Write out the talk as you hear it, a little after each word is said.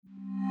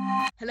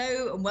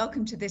Hello and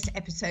welcome to this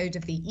episode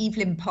of the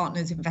Evelyn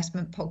Partners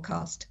Investment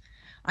Podcast.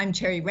 I'm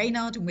Cherry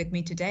Reynard and with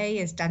me today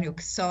is Daniel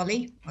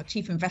Casali, our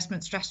Chief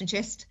Investment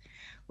Strategist.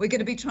 We're going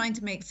to be trying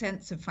to make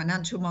sense of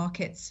financial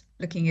markets,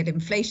 looking at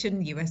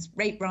inflation, US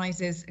rate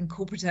rises and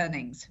corporate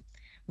earnings.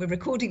 We're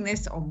recording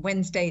this on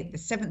Wednesday, the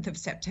 7th of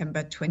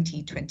September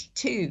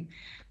 2022.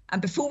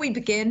 And before we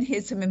begin,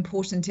 here's some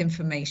important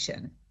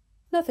information.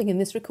 Nothing in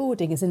this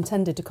recording is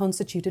intended to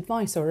constitute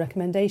advice or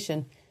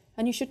recommendation,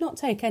 and you should not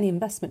take any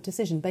investment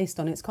decision based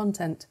on its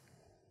content.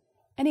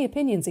 Any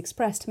opinions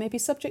expressed may be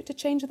subject to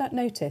change without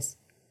notice.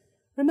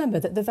 Remember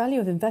that the value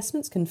of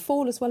investments can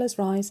fall as well as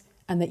rise,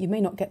 and that you may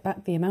not get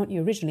back the amount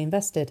you originally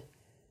invested.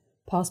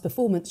 Past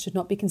performance should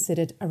not be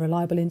considered a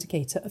reliable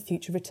indicator of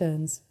future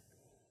returns.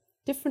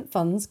 Different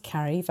funds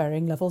carry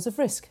varying levels of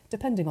risk,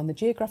 depending on the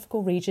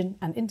geographical region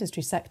and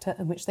industry sector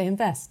in which they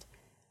invest.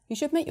 You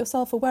should make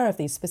yourself aware of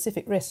these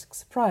specific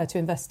risks prior to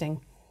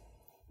investing.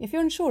 If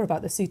you're unsure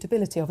about the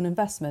suitability of an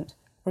investment,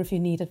 or if you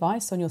need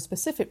advice on your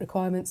specific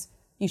requirements,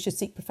 you should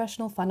seek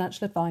professional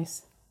financial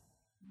advice.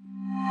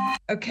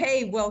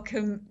 Okay,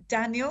 welcome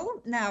Daniel.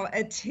 Now,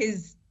 at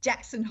his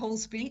Jackson Hole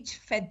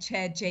speech, Fed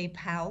Chair Jay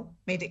Powell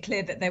made it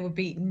clear that there would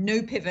be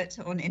no pivot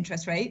on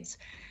interest rates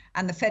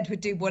and the Fed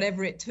would do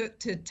whatever it took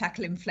to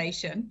tackle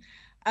inflation.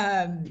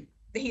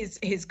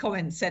 His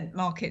comments sent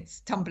markets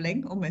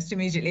tumbling almost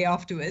immediately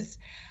afterwards.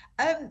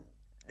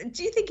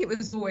 Do you think it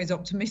was always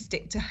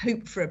optimistic to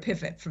hope for a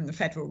pivot from the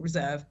Federal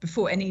Reserve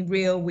before any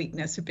real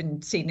weakness had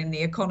been seen in the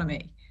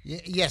economy?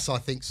 Yes, I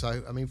think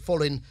so. I mean,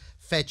 following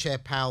Fed Chair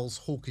Powell's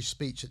hawkish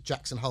speech at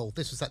Jackson Hole,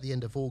 this was at the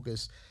end of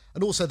August,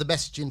 and also the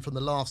messaging from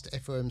the last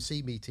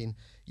FOMC meeting,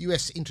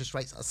 US interest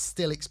rates are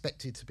still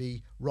expected to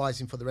be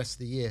rising for the rest of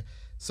the year.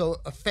 So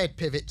a Fed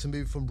pivot to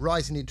move from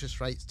rising interest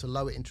rates to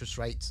lower interest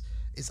rates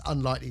is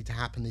unlikely to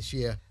happen this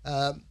year.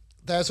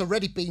 There's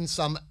already been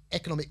some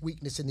economic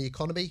weakness in the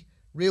economy.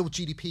 Real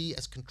GDP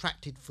has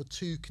contracted for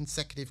 2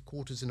 consecutive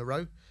quarters in a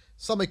row.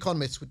 Some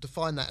economists would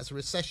define that as a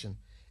recession.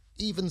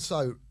 Even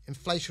so,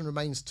 inflation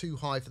remains too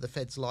high for the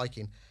Fed's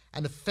liking,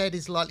 and the Fed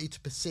is likely to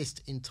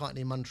persist in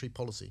tightening monetary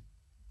policy.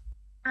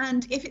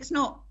 And if it's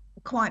not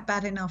quite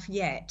bad enough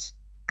yet,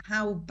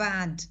 how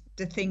bad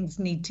do things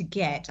need to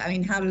get? I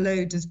mean, how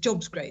low does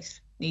jobs growth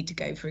need to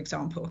go, for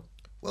example?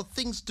 Well,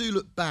 things do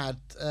look bad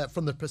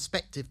from the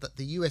perspective that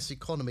the US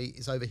economy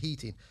is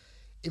overheating.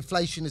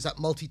 Inflation is at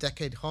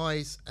multi-decade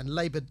highs and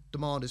labour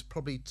demand is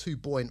probably too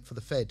buoyant for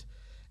the Fed.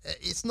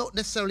 It's not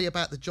necessarily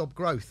about the job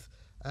growth.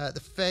 The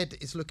Fed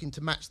is looking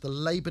to match the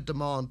labour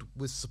demand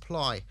with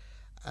supply.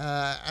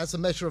 As a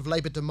measure of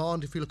labour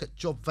demand, if you look at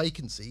job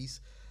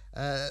vacancies,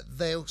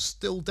 they're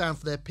still down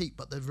for their peak,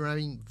 but they're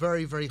remaining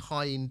very, very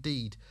high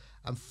indeed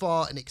and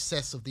far in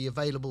excess of the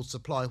available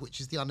supply,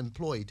 which is the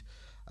unemployed.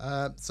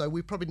 So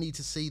we probably need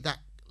to see that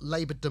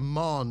labour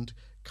demand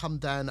come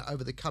down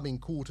over the coming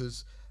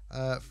quarters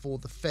for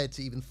the Fed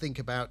to even think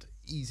about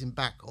easing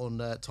back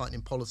on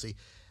tightening policy.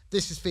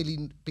 This is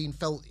being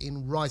felt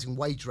in rising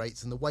wage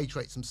rates, and the wage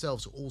rates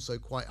themselves are also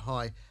quite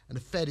high, and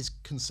the Fed is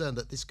concerned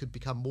that this could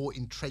become more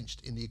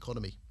entrenched in the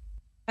economy.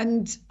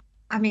 And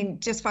I mean,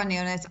 just finally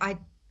on this,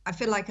 I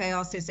feel like I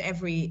ask this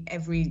every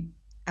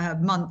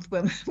month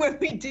when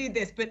we do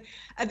this, but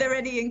are there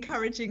any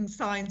encouraging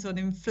signs on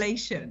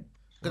inflation?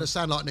 I'm going to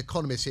sound like an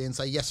economist here and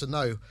say yes or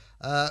no.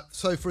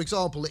 So, for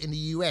example, in the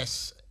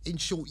US, in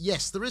short,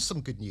 yes, there is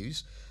some good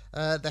news.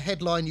 The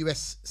headline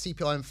US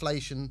CPI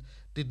inflation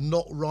did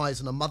not rise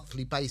on a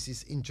monthly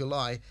basis in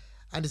July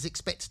and is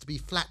expected to be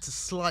flat to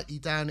slightly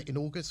down in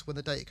August when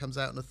the data comes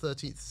out on the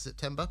 13th of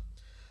September.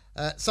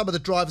 Some of the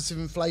drivers of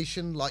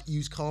inflation, like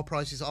used car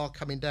prices, are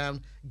coming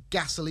down.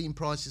 Gasoline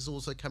prices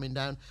also coming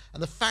down.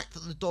 And the fact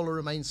that the dollar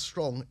remains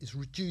strong is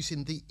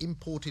reducing the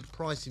imported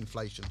price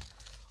inflation.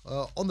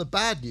 On the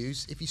bad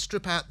news, if you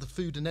strip out the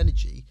food and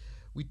energy,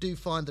 we do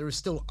find there is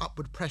still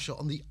upward pressure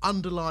on the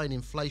underlying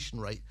inflation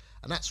rate,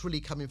 and that's really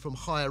coming from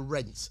higher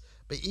rents.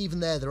 But even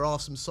there are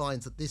some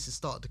signs that this is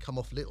starting to come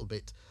off a little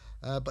bit.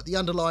 But the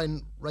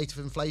underlying rate of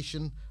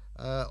inflation,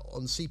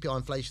 on CPI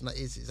inflation, that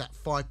is at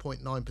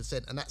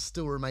 5.9%, and that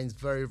still remains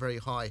very, very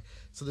high.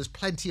 So there's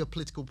plenty of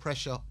political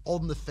pressure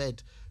on the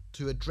Fed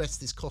to address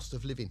this cost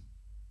of living.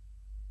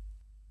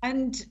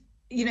 And,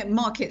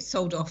 markets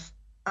sold off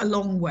a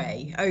long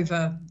way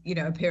over,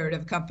 a period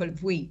of a couple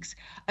of weeks.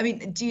 I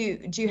mean, do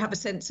you have a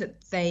sense that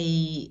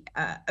they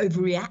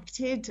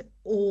overreacted,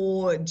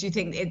 or do you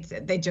think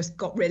they just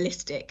got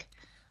realistic?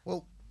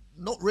 Well,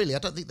 not really. I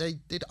don't think they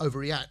did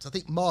overreact. I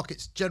think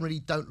markets generally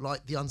don't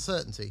like the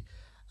uncertainty.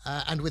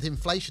 And with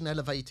inflation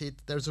elevated,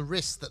 there's a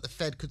risk that the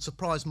Fed could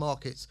surprise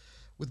markets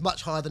with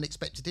much higher than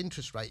expected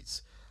interest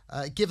rates.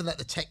 Given that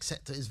the tech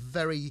sector is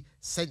very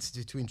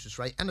sensitive to interest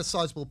rate and a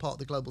sizable part of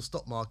the global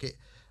stock market,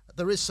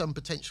 there is some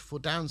potential for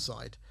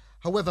downside.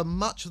 However,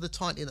 much of the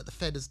tightening that the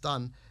Fed has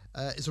done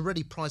is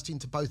already priced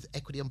into both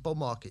equity and bond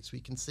markets.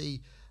 We can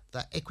see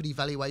that equity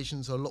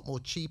valuations are a lot more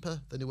cheaper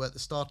than they were at the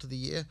start of the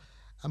year,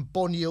 and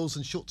bond yields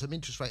and short-term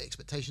interest rate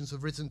expectations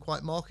have risen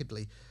quite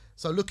markedly.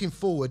 So looking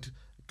forward,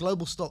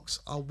 global stocks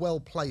are well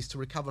placed to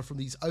recover from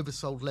these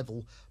oversold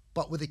levels,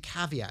 but with a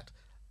caveat.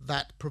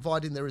 that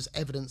providing there is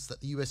evidence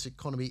that the US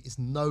economy is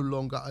no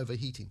longer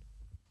overheating.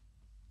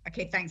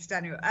 Okay, thanks,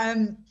 Daniel.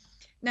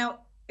 Now,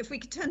 if we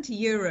could turn to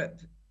Europe,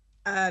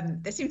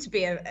 there seems to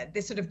be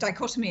this sort of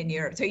dichotomy in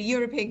Europe. So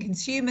European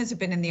consumers have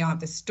been in the eye of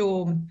the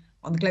storm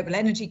on the global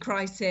energy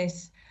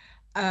crisis,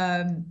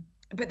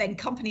 but then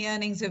company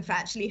earnings have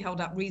actually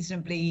held up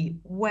reasonably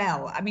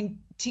well. I mean,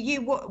 to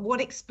you,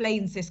 what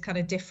explains this kind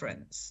of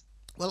difference?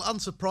 Well,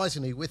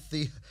 unsurprisingly, with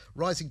the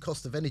rising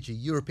cost of energy,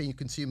 European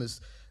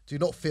consumers do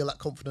not feel that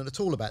confident at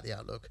all about the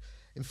outlook.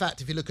 In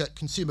fact, if you look at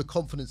consumer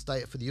confidence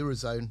data for the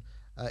Eurozone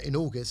in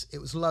August, it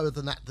was lower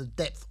than at the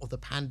depth of the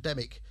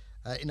pandemic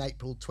in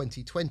April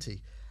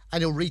 2020.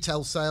 Annual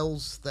retail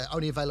sales, they're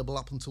only available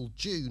up until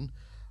June,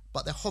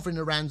 but they're hovering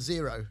around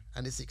zero,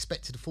 and it's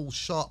expected to fall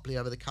sharply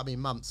over the coming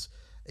months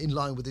in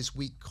line with this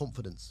weak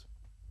confidence.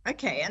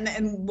 Okay,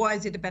 and why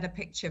is it a better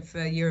picture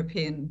for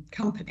European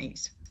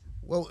companies?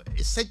 Well,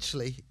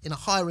 essentially, in a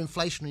higher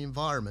inflationary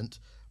environment,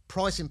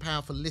 pricing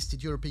power for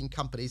listed European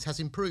companies has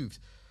improved.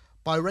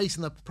 By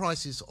raising the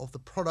prices of the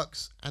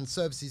products and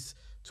services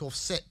to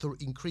offset the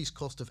increased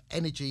cost of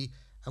energy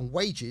and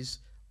wages,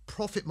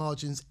 profit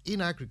margins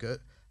in aggregate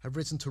have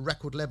risen to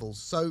record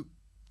levels. So,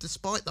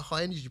 despite the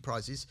high energy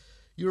prices,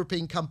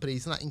 European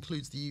companies, and that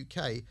includes the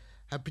UK,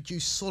 have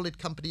produced solid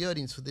company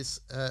earnings for this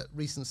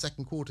recent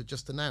second quarter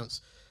just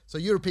announced. So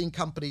European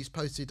companies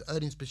posted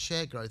earnings per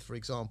share growth, for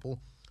example,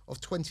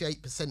 of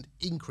 28%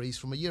 increase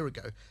from a year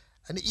ago.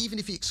 And even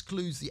if it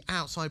excludes the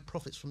outside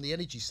profits from the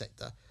energy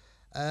sector,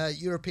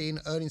 European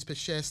earnings per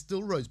share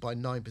still rose by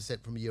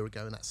 9% from a year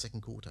ago in that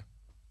second quarter.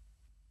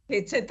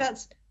 So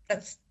that's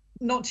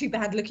not too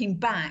bad looking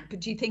back,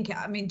 but do you think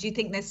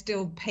there's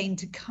still pain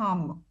to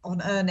come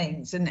on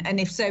earnings? And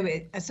if so,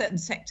 are certain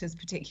sectors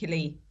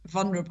particularly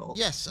vulnerable?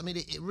 Yes, I mean,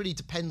 it really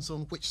depends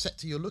on which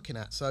sector you're looking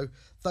at. So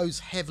those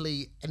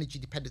heavily energy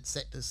dependent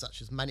sectors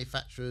such as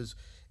manufacturers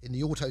in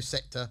the auto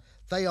sector,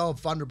 they are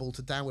vulnerable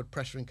to downward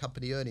pressure in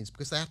company earnings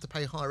because they have to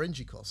pay higher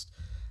energy costs.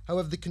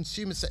 However, the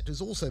consumer sector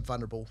is also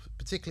vulnerable,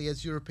 particularly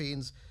as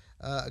Europeans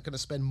are going to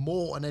spend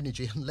more on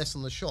energy and less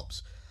on the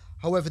shops.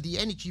 However, the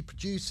energy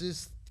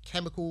producers,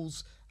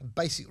 chemicals and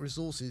basic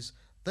resources,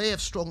 they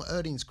have strong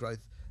earnings growth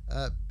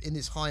in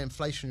this high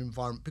inflation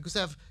environment because they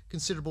have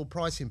considerable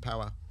pricing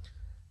power.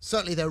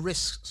 Certainly there are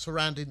risks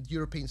surrounding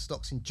European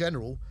stocks in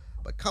general,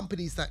 but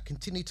companies that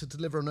continue to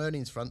deliver on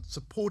earnings front,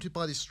 supported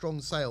by this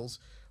strong sales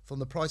from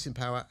the pricing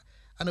power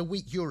and a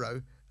weak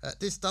euro,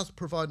 this does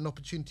provide an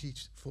opportunity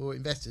for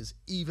investors,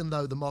 even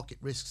though the market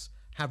risks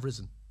have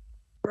risen.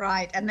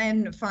 Right, and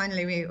then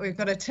finally we've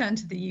got to turn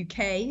to the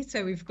UK.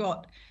 So we've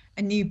got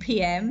a new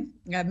PM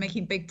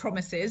making big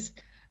promises,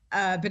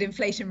 but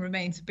inflation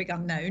remains a big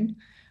unknown.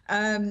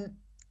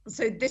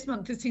 So this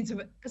month has seen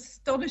some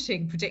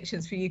astonishing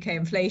predictions for UK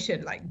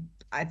inflation. Like,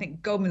 I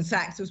think Goldman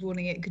Sachs was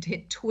warning it could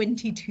hit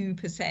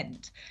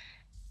 22%.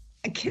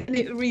 Can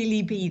it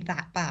really be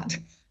that bad?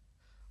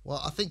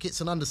 Well, I think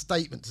it's an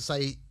understatement to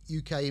say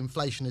UK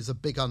inflation is a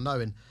big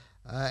unknown.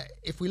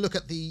 If we look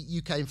at the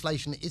UK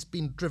inflation, it's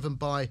been driven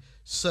by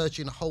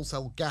surging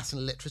wholesale gas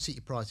and electricity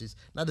prices.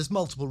 Now, there's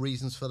multiple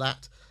reasons for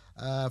that,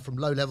 from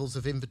low levels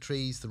of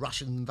inventories, the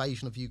Russian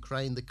invasion of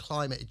Ukraine, the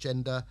climate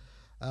agenda,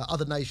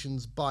 other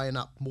nations buying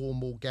up more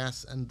and more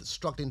gas and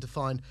struggling to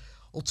find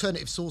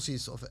alternative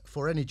sources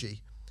for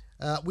energy.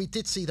 We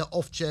did see that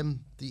Ofgem,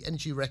 the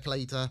energy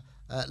regulator,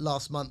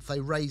 last month, they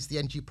raised the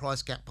energy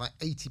price cap by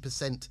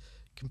 80%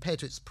 compared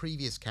to its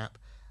previous cap,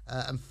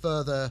 and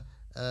further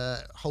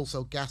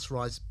wholesale gas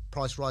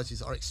price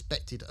rises are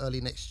expected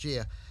early next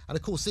year. And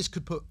of course, this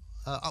could put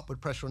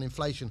upward pressure on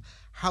inflation.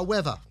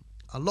 However,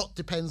 a lot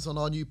depends on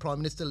our new Prime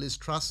Minister, Liz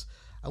Truss,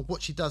 and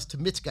what she does to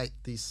mitigate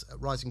this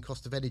rising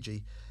cost of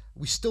energy.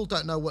 We still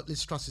don't know what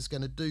Liz Truss is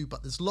going to do,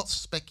 but there's lots of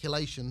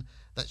speculation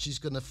that she's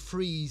going to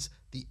freeze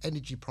the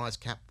energy price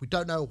cap. We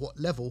don't know at what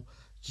level.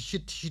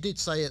 She did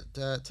say at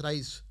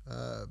today's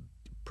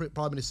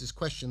Prime Minister's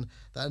question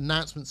that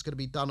announcement's going to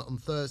be done on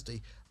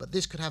Thursday, but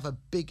this could have a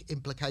big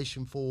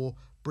implication for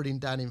bringing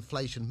down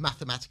inflation,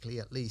 mathematically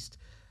at least.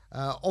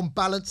 On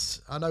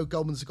balance, I know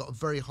Goldman's got a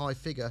very high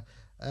figure,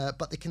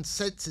 but the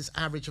consensus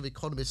average of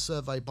economists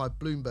surveyed by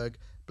Bloomberg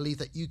believe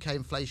that UK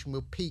inflation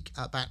will peak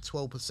at about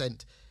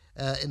 12%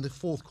 in the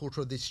fourth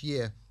quarter of this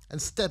year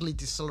and steadily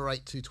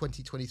decelerate to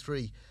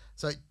 2023.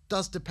 So it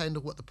does depend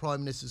on what the Prime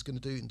Minister is going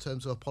to do in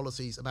terms of her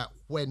policies about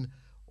when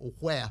or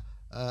where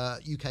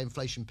UK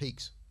inflation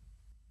peaks.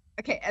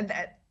 Okay, and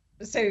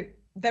so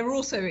there are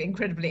also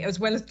incredibly, as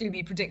well as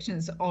gloomy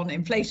predictions on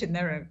inflation,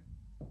 there are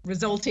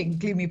resulting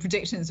gloomy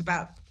predictions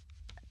about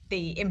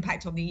the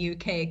impact on the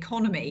UK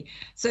economy.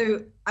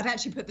 So I'd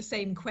actually put the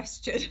same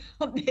question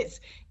on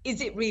this.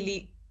 Is it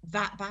really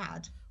that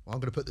bad? Well, I'm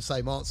going to put the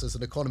same answer as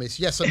an economist.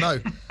 Yes or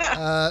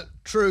no.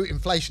 True,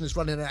 inflation is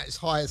running at its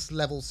highest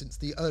level since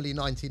the early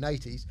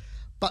 1980s,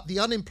 but the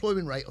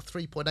unemployment rate of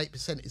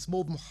 3.8% is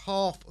more than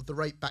half of the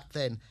rate back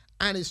then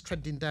and is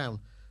trending down.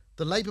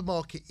 The labour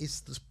market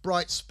is this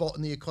bright spot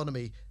in the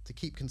economy to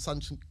keep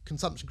consumption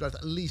growth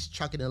at least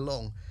chugging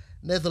along.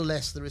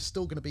 Nevertheless, there is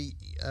still going to be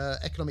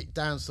economic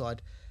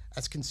downside,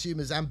 as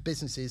consumers and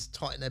businesses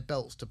tighten their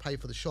belts to pay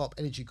for the sharp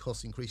energy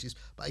cost increases.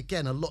 But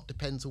again, a lot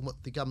depends on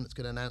what the government's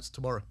going to announce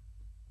tomorrow.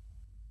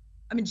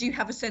 I mean, do you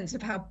have a sense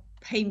of how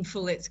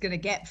painful it's going to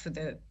get for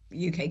the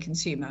UK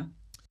consumer?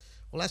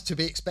 Well, that's to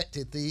be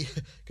expected. The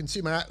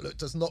consumer outlook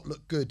does not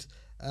look good,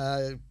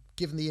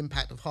 given the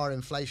impact of higher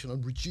inflation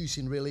on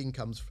reducing real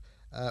incomes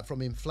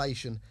from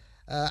inflation.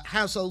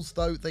 Households,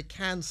 though, they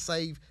can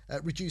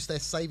reduce their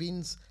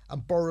savings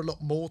and borrow a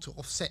lot more to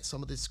offset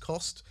some of this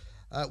cost.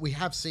 We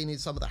have seen in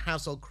some of the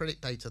household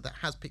credit data that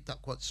has picked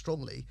up quite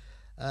strongly.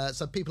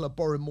 So people are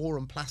borrowing more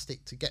on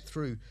plastic to get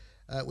through,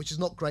 which is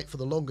not great for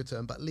the longer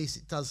term, but at least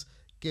it does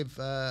give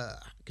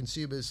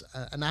consumers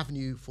an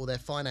avenue for their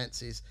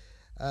finances.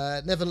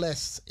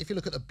 Nevertheless, if you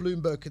look at the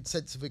Bloomberg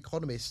consensus of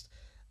economists,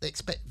 they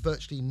expect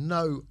virtually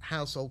no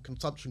household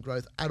consumption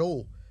growth at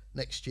all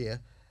next year.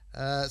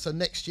 So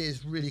next year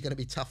is really going to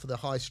be tough for the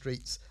high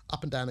streets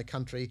up and down the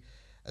country,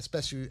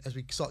 especially as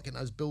we start getting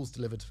those bills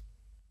delivered.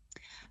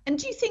 And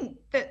do you think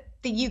that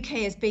the UK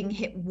is being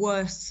hit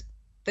worse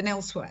than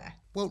elsewhere?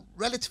 Well,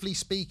 relatively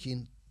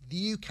speaking,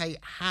 the UK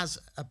has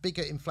a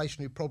bigger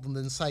inflationary problem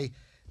than, say,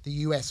 the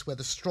US, where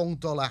the strong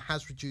dollar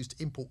has reduced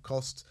import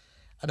costs,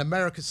 and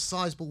America's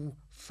sizable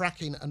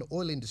fracking and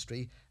oil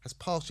industry has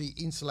partially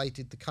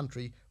insulated the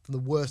country from the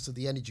worst of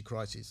the energy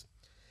crisis.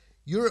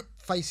 Europe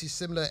faces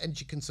similar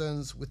energy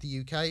concerns with the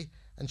UK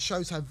and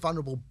shows how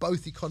vulnerable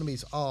both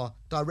economies are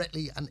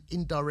directly and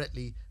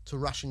indirectly to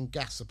Russian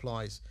gas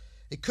supplies.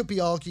 It could be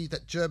argued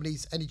that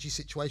Germany's energy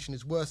situation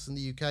is worse than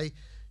the UK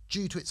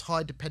due to its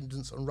high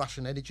dependence on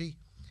Russian energy.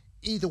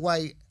 Either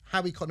way,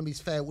 how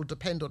economies fare will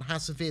depend on how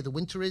severe the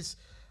winter is,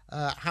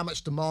 how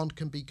much demand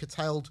can be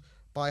curtailed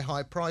by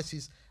high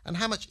prices, and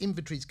how much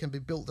inventories can be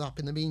built up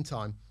in the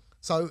meantime.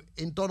 So,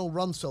 in Donald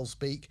Rumsfeld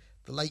speak,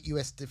 the late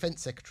US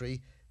Defence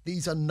Secretary,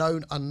 these are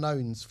known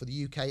unknowns for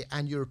the UK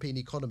and European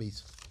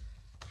economies.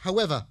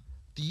 However,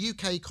 the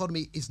UK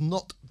economy is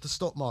not the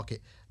stock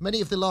market. Many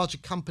of the larger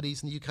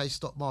companies in the UK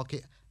stock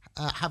market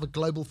have a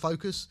global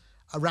focus.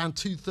 Around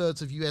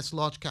 2/3 of US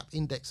large cap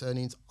index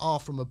earnings are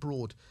from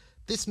abroad.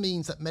 This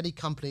means that many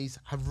companies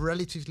have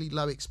relatively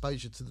low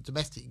exposure to the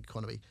domestic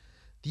economy.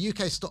 The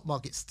UK stock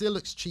market still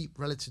looks cheap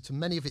relative to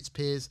many of its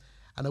peers,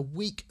 and a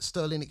weak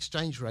sterling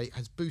exchange rate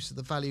has boosted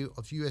the value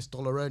of US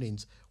dollar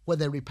earnings when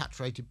they're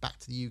repatriated back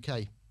to the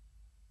UK.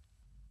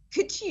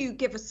 Could you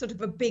give us sort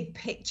of a big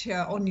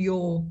picture on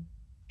your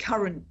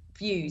current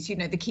views, you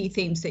know, the key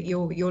themes that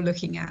you're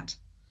looking at?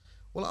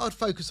 Well, I'd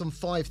focus on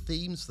 5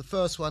 themes. The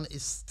first one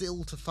is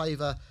still to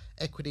favour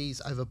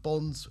equities over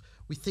bonds.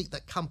 We think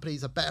that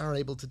companies are better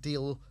able to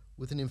deal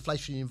with an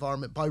inflationary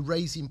environment by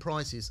raising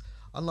prices,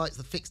 unlike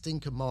the fixed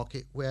income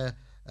market where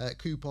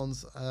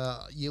coupons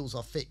yields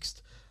are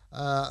fixed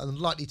and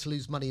likely to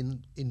lose money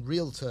in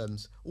real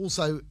terms.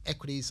 Also,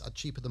 equities are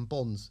cheaper than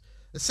bonds.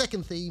 The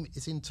second theme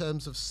is in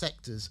terms of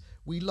sectors.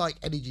 We like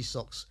energy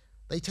stocks.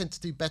 They tend to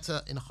do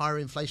better in a higher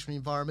inflationary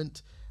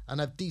environment and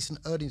have decent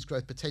earnings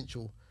growth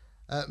potential.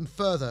 And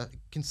further,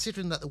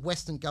 considering that the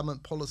Western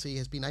government policy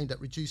has been aimed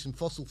at reducing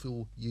fossil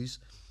fuel use,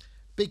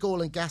 big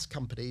oil and gas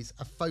companies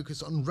are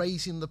focused on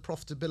raising the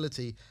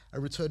profitability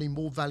and returning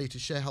more value to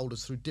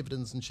shareholders through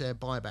dividends and share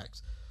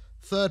buybacks.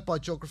 Third, by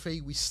geography,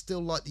 we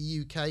still like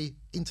the UK,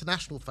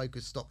 international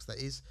focused stocks that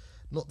is,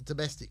 not the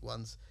domestic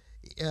ones.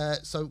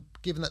 So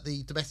given that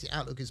the domestic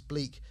outlook is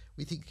bleak,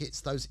 we think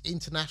it's those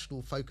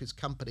international focused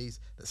companies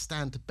that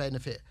stand to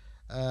benefit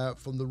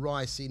from the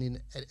rise seen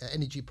in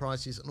energy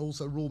prices and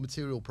also raw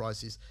material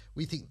prices.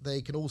 We think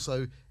they can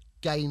also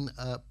gain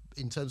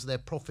in terms of their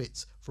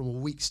profits from a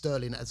weak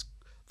sterling as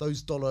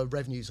those dollar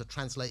revenues are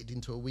translated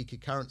into a weaker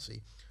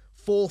currency.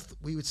 Fourth,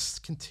 we would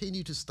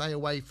continue to stay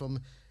away from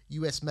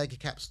US mega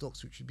cap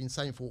stocks, which we've been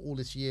saying for all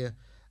this year.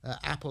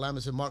 Apple,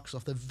 Amazon,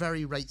 Microsoft, they're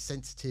very rate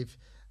sensitive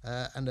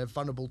and they're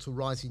vulnerable to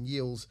rising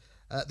yields.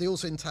 They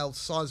also entail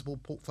sizable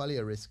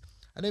portfolio risk.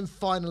 And then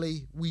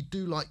finally, we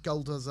do like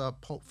gold as a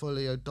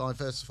portfolio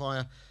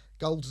diversifier.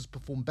 Gold has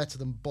performed better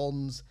than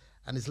bonds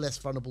and is less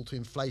vulnerable to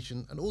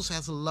inflation and also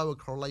has a lower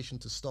correlation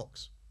to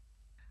stocks.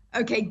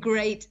 Okay,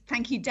 great.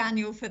 Thank you,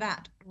 Daniel, for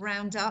that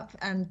roundup.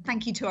 And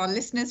thank you to our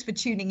listeners for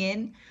tuning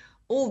in.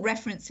 All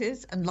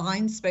references and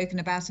lines spoken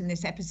about in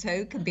this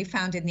episode can be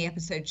found in the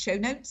episode show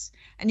notes.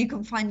 And you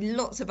can find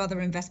lots of other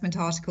investment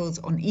articles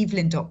on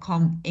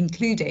evelyn.com,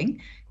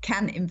 including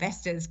Can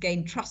Investors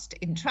Gain Trust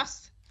in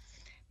Trust?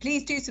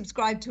 Please do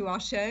subscribe to our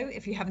show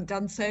if you haven't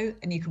done so,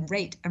 and you can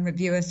rate and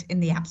review us in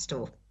the App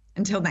Store.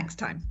 Until next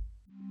time.